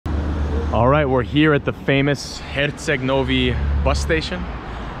All right, we're here at the famous Herceg Novi bus station.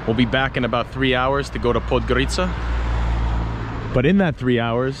 We'll be back in about 3 hours to go to Podgorica. But in that 3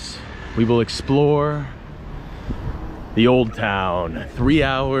 hours, we will explore the old town. 3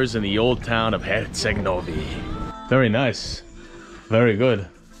 hours in the old town of Herceg Novi. Very nice. Very good.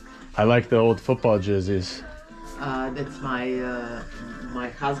 I like the old football jerseys. That's my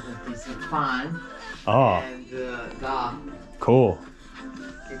husband is a fan. Oh. And cool.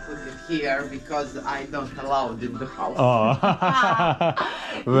 I put it here because I don't allow it in the house. Oh.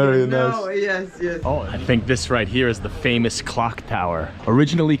 Very nice. No, yes, yes. Oh, I think this right here is the famous clock tower,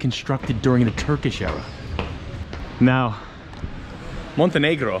 originally constructed during the Turkish era. Now,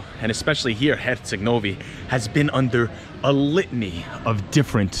 Montenegro, and especially here, Herceg Novi, has been under a litany of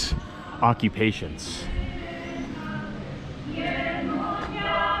different occupations.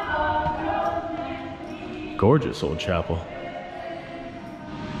 Gorgeous old chapel.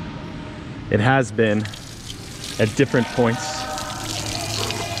 It has been at different points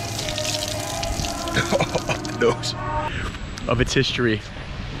of its history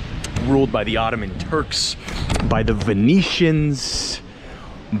ruled by the Ottoman Turks, by the Venetians,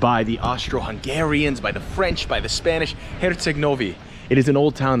 by the Austro-Hungarians, by the French, by the Spanish. Herceg Novi, it is an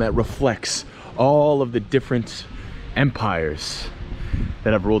old town that reflects all of the different empires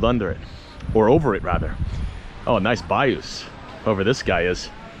that have ruled under it, or over it rather. Oh, nice bayous, whoever this guy is.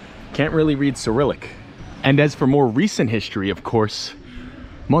 Can't really read Cyrillic. And as for more recent history, of course,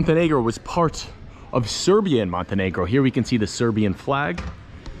 Montenegro was part of Serbia and Montenegro. Here we can see the Serbian flag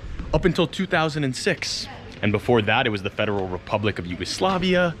up until 2006. And before that, it was the Federal Republic of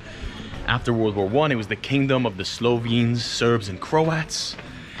Yugoslavia. After World War I, it was the Kingdom of the Slovenes, Serbs, and Croats.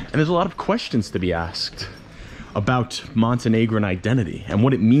 And there's a lot of questions to be asked about Montenegrin identity and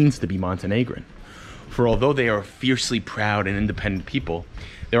what it means to be Montenegrin. For although they are fiercely proud and independent people,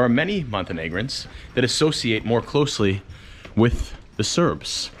 there are many Montenegrins that associate more closely with the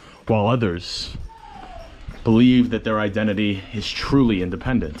Serbs, while others believe that their identity is truly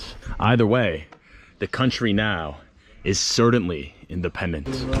independent. Either way, the country now is certainly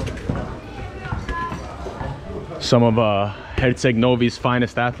independent. Some of Herceg Novi's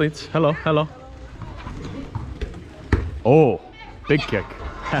finest athletes. Hello, hello. Oh, big kick.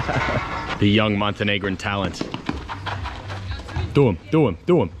 The young Montenegrin talent. Do him, do him,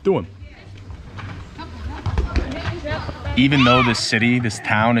 do him, do him. Even though this city, this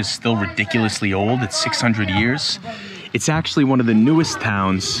town is still ridiculously old, it's 600 years, it's actually one of the newest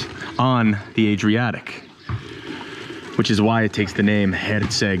towns on the Adriatic, which is why it takes the name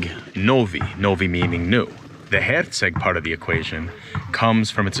Herceg Novi, Novi meaning new. The Herceg part of the equation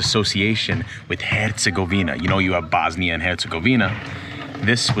comes from its association with Herzegovina. You know, you have Bosnia and Herzegovina.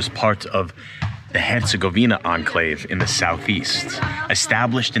 This was part of the Herzegovina enclave in the southeast,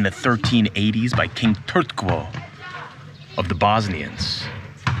 established in the 1380s by King Turtko of the Bosnians,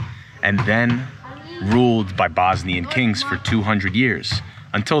 and then ruled by Bosnian kings for 200 years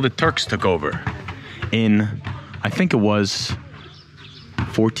until the Turks took over in, I think it was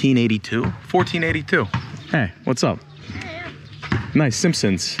 1482? 1482. Hey, what's up? Nice,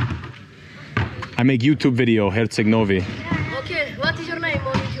 Simpsons. I make YouTube video, Herceg Novi. Okay, what is your name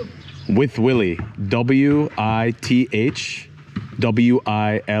on YouTube? With Willie,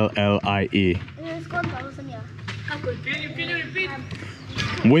 W-I-T-H-W-I-L-L-I-E. Can you repeat?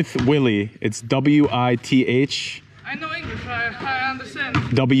 With Willie, it's W-I-T-H. I know English, I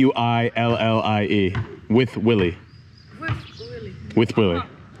understand. W-I-L-L-I-E. With Willie. With Willie. With Willie.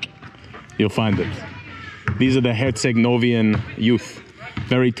 You'll find it. These are the Herceg Novian youth.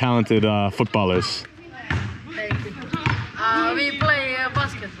 Very talented footballers. Thank you. We play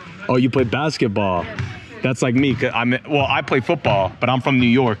basketball. Oh, you play basketball? Yes. That's like me. Well, I play football, but I'm from New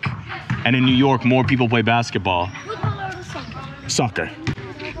York. And in New York, more people play basketball. Football or soccer?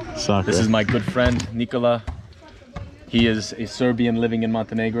 Soccer. This is my good friend, Nikola. He is a Serbian living in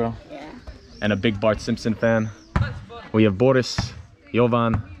Montenegro. Yeah. And a big Bart Simpson fan. We have Boris,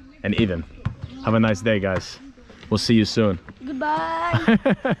 Jovan, and Ivan. Have a nice day, guys. We'll see you soon. Goodbye.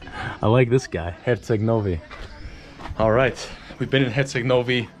 I like this guy, Herceg Novi. All right, we've been in Herceg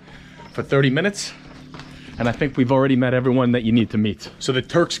Novi for 30 minutes. And I think we've already met everyone that you need to meet. So the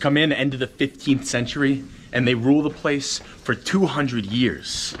Turks come in end of the 15th century and they rule the place for 200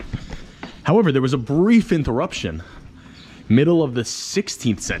 years. However, there was a brief interruption, middle of the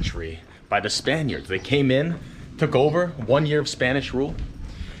 16th century, by the Spaniards. They came in, took over, 1 year of Spanish rule,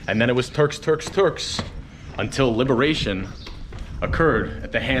 and then it was Turks, Turks, Turks, until liberation occurred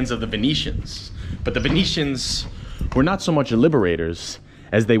at the hands of the Venetians. But the Venetians were not so much liberators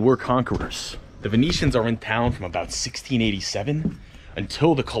as they were conquerors. The Venetians are in town from about 1687,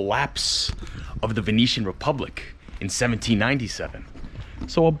 until the collapse of the Venetian Republic in 1797.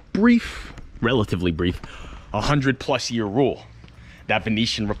 So a brief, relatively brief, 100+ year rule. That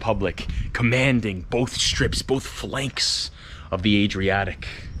Venetian Republic commanding both strips, both flanks of the Adriatic.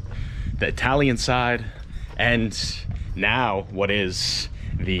 The Italian side and now what is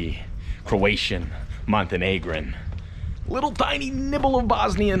the Croatian, Montenegrin, little tiny nibble of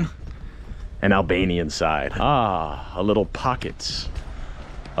Bosnian and Albanian side. Ah, a little pocket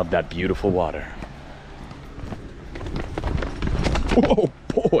of that beautiful water. Oh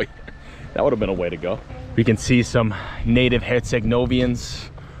boy, that would have been a way to go. We can see some native Herceg-Novians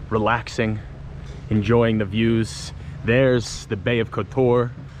relaxing, enjoying the views. There's the Bay of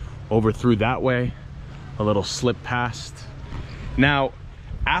Kotor over through that way, a little slip past. Now,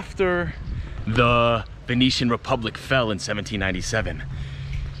 after the Venetian Republic fell in 1797,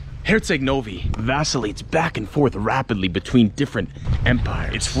 Herceg Novi vacillates back and forth rapidly between different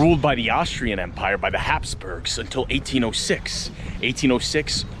empires. It's ruled by the Austrian Empire, by the Habsburgs, until 1806.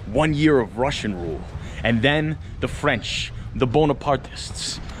 1806, 1 year of Russian rule. And then the French, the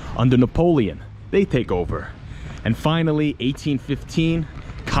Bonapartists, under Napoleon, they take over. And finally, 1815,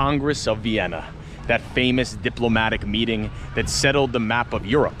 Congress of Vienna, that famous diplomatic meeting that settled the map of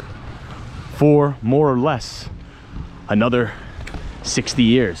Europe for more or less another 60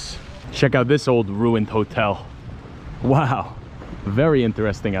 years. Check out this old ruined hotel. Wow, very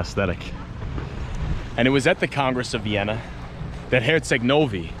interesting aesthetic. And it was at the Congress of Vienna that Herceg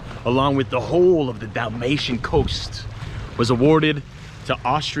Novi, along with the whole of the Dalmatian coast, was awarded to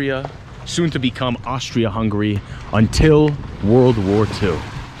Austria, soon to become Austria-Hungary, until World War II.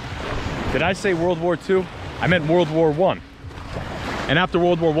 Did I say World War II? I meant World War I. And after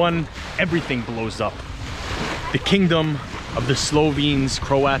World War I, everything blows up. The kingdom of the Slovenes,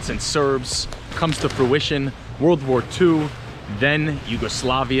 Croats, and Serbs comes to fruition. World War II, then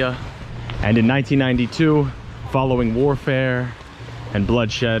Yugoslavia. And in 1992, following warfare and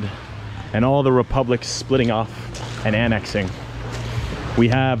bloodshed, and all the republics splitting off and annexing, we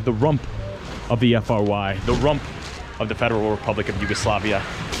have the rump of the FRY, the rump of the Federal Republic of Yugoslavia,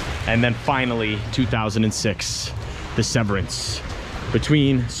 and then finally, 2006, the severance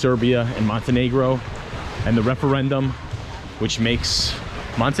between Serbia and Montenegro, and the referendum which makes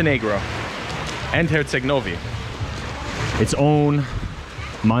Montenegro and Herceg Novi its own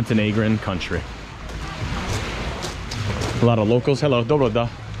Montenegrin country. A lot of locals. Hello, dobro da.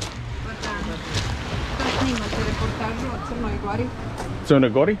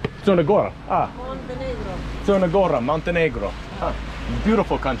 Crna Gori? Crna Gora. Ah. Montenegro. Crna Gora, Montenegro. Ah.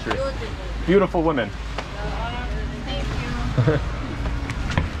 Beautiful country. Beautiful women. Thank you.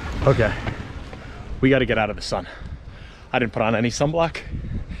 Okay, we got to get out of the sun. I didn't put on any sunblock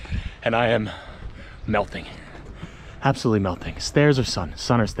and I am melting. Absolutely melting. Stairs or sun?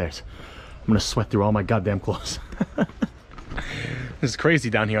 Sun or stairs? I'm gonna sweat through all my goddamn clothes. This is crazy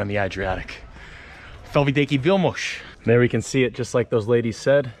down here on the Adriatic. Felvideki Vilmos. There we can see it just like those ladies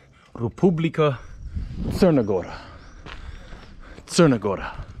said. Republika Crna Gora. Crna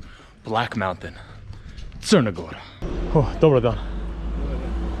Gora. Black Mountain. Crna Gora. Oh, dobro dan.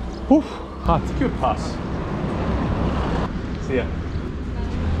 Whew, hot. Cute pass. See ya.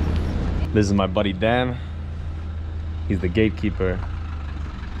 This is my buddy Dan. He's the gatekeeper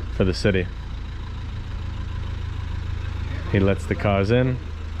for the city. He lets the cars in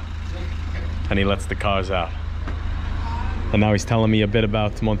and he lets the cars out. And now he's telling me a bit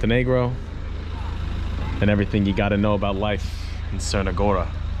about Montenegro and everything you gotta know about life in Crna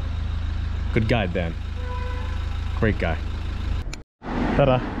Gora. Good guy, Dan. Great guy.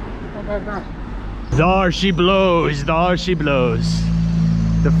 Ta-da. There she blows, there she blows.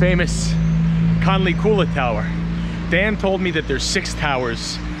 The famous Conli Kula Tower. Dan told me that there's 6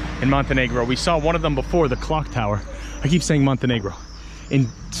 towers in Montenegro. We saw one of them before, the clock tower. I keep saying Montenegro. In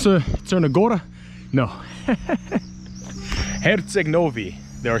Crna Gora? No. Herceg Novi,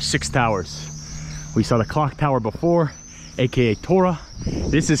 there are 6 towers. We saw the clock tower before, aka Tora.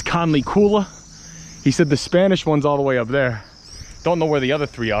 This is Conli Kula. He said the Spanish one's all the way up there. Don't know where the other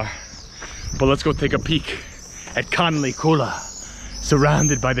 3 are. But let's go take a peek at Conli Kula,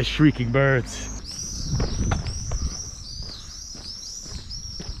 surrounded by the shrieking birds.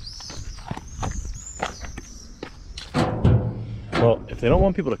 Well, if they don't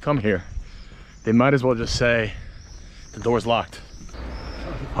want people to come here, they might as well just say the door's locked.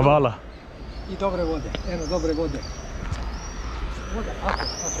 Havala. I dobre vode, eno dobre vode. Voda,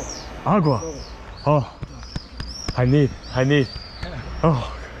 Agua. Oh, I need.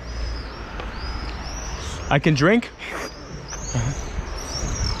 Oh. I can drink?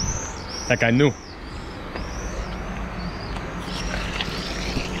 Like I knew.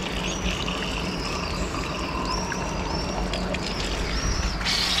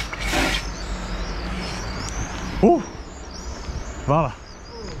 Hvala.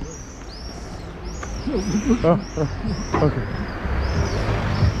 Okay.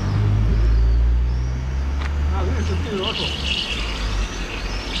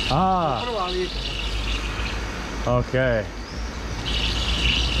 Ah. Okay.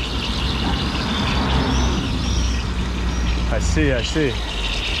 I see, I see.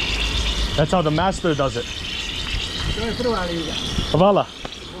 That's how the master does it. Hvala.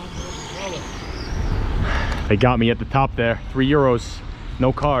 They got me at the top there. €3.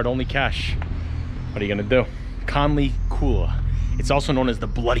 No card, only cash. What are you gonna do? Conley Kula. It's also known as the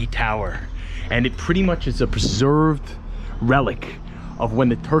Bloody Tower. And it pretty much is a preserved relic of when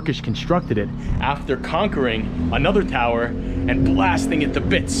the Turkish constructed it after conquering another tower and blasting it to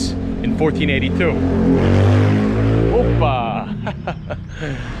bits in 1482. Opa!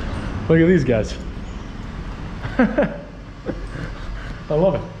 Look at these guys. I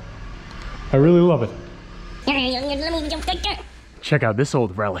love it. I really love it. Check out this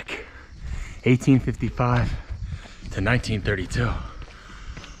old relic. 1855 to 1932.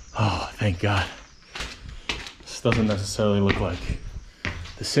 Oh, thank God. This doesn't necessarily look like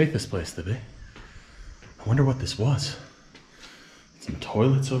the safest place to be. I wonder what this was. Some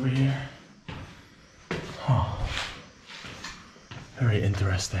toilets over here. Oh, very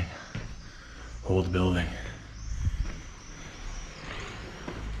interesting. Old building.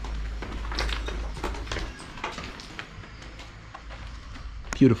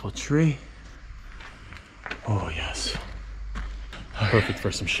 Beautiful tree. Oh yes. Perfect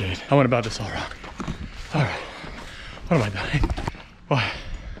for some shade. I went about this all wrong. All right. What am I doing? What? I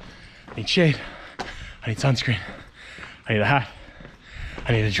need shade. I need sunscreen. I need a hat.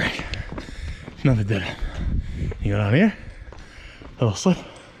 I need a drink. Nothing did it. You go down here. A little slip.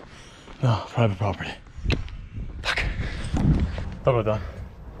 No, private property. Fuck. Dobro dan.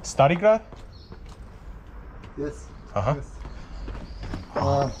 Stari grad? Yes. Uh-huh. Yes.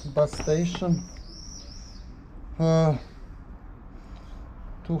 Bus station. 200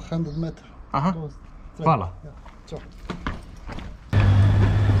 meters. Uh-huh. Hvala. Yeah. Ciao.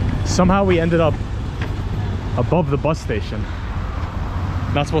 Somehow we ended up above the bus station.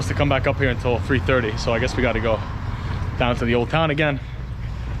 Not supposed to come back up here until 3:30, so I guess we got to go down to the old town again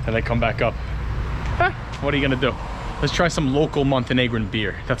and then come back up. What are you gonna do? Let's try some local Montenegrin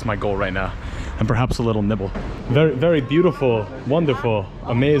beer. That's my goal right now. And perhaps a little nibble. Very, very beautiful, wonderful,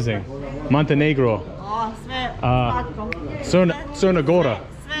 amazing. Montenegro. Crna Gora.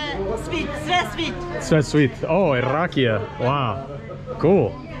 Sve sweet. Oh, Rakija. Wow.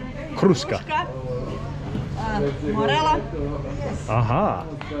 Cool. Kruška. Morela, Aha.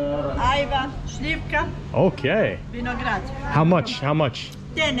 ajva, šljivka, Okay. vinograd. How much? How much?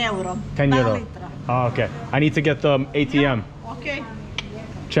 10 euro. 10 euro. Litra. Oh, okay. I need to get the ATM. Okay.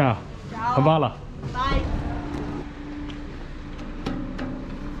 Ciao. Hvala. Bye.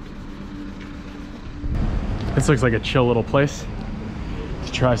 This looks like a chill little place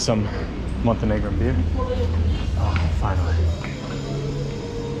to try some Montenegrin beer. Oh, finally.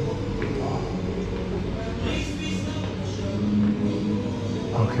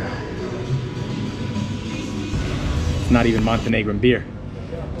 Okay. It's not even Montenegrin beer.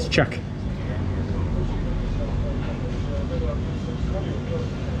 It's Czech.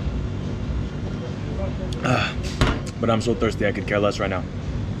 But I'm so thirsty I could care less right now.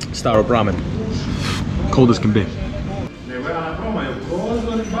 Staro Brahmin. Cold as can be.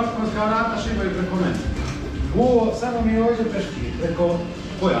 Samo mi ovdje peški, preko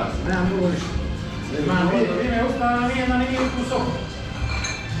pojasa, nemam drugo ništa. Vrijeme ustala nije na nijednu soku.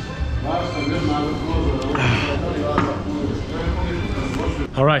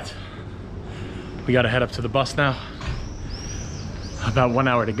 All right, we gotta head up to the bus now. About 1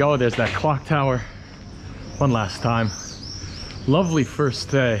 hour to go. There's that clock tower. One last time. Lovely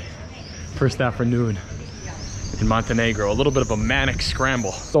first day, first afternoon in Montenegro. A little bit of a manic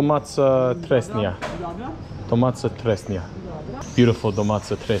scramble. Domaca Tresnija. Domaca Tresnija. Beautiful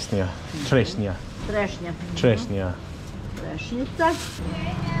Domaca Tresnija. Trešnja. Trešnja. Trešnja. Trešnica.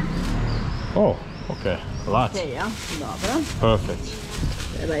 Oh, okay. Lots. Te, ja? Dobro. Perfect.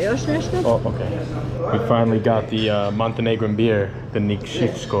 Treba još nešto? Oh, okay. We finally got the Montenegrin beer, the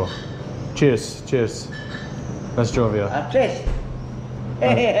Nikšićko. Cheers, cheers. Nas Jovia. A čest.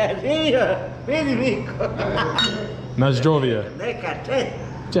 Živio, vidi Miko. Nas Jovia. Neka čest.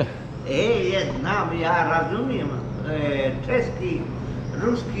 Če? Znam, ja razumijem. Česki,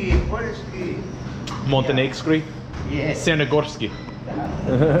 ruski, poljski. Montenegski? Yes. Crnogorski? I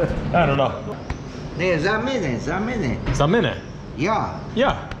don't know. Ne, za mene, za mene. Za mene? Ja.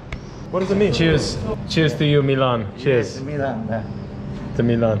 Yeah. What does it mean? Cheers. Cheers to you, Milan. Cheers Milan, da. to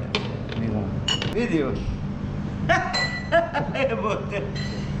Milan. Milan. Vidio.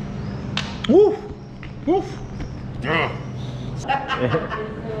 Woof! Woof!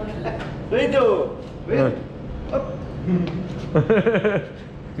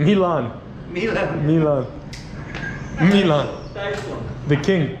 Milan. Milan. Milan. The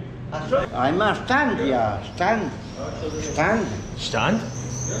king. I'm a stand, yeah. Stand. Stand. Stand?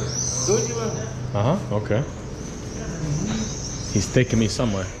 Okay. He's taking me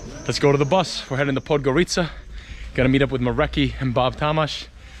somewhere. Let's go to the bus. We're heading to Podgorica. Gotta meet up with Mareki and Bob Tamash,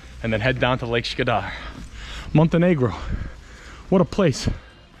 and then head down to Lake Skadar. Montenegro. What a place.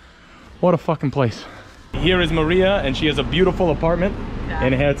 What a fucking place. Here is Maria, and she has a beautiful apartment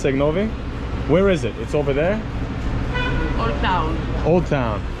in Herceg Novi. Where is it? It's over there? Old Town. Old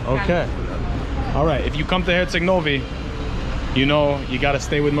Town. Okay. All right. If you come to Herceg Novi, you know you gotta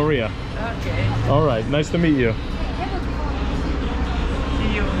stay with Maria. Okay. All right. Nice to meet you.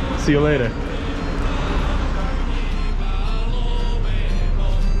 See you. See you later.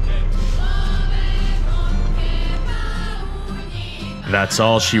 That's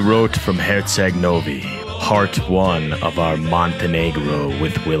all she wrote from Herceg Novi, part 1 of our Montenegro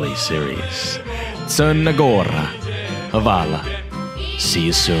with Willie series. Crna Gora, Hvala. See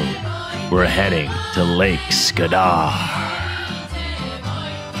you soon. We're heading to Lake Skadar.